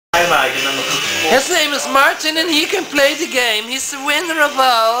maken en nog His name is Martin and he can play the game. He's the winner of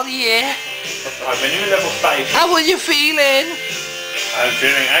all, yeah. Ik ben nu level 5. How are you feeling? I'm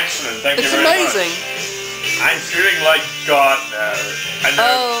feeling excellent, thank you It's very amazing. much. I'm feeling like God now. I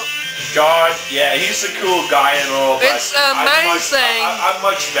know Oh, God, yeah, he's a cool guy and all, but it's amazing. I'm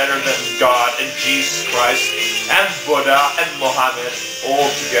much better than God and Jesus Christ and Buddha and Mohammed all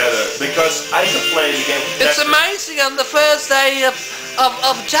together because I can play the game. It's amazing on the first day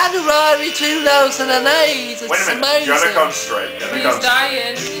of January 2008. It's Wait a minute, amazing. you gotta come straight. He's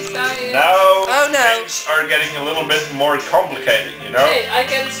dying. He's dying. Now Oh, no. things are getting a little bit more complicated, you know? Hey, I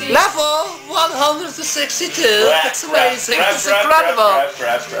can see. Level 162. It's amazing. It's incredible.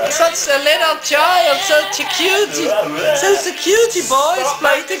 Crap. Such a little child, such a cutie. Such a cutie boys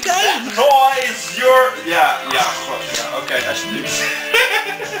play the game. Noise, Ja, oké, alsjeblieft.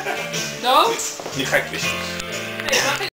 No? Die gek is. Hey, mag ik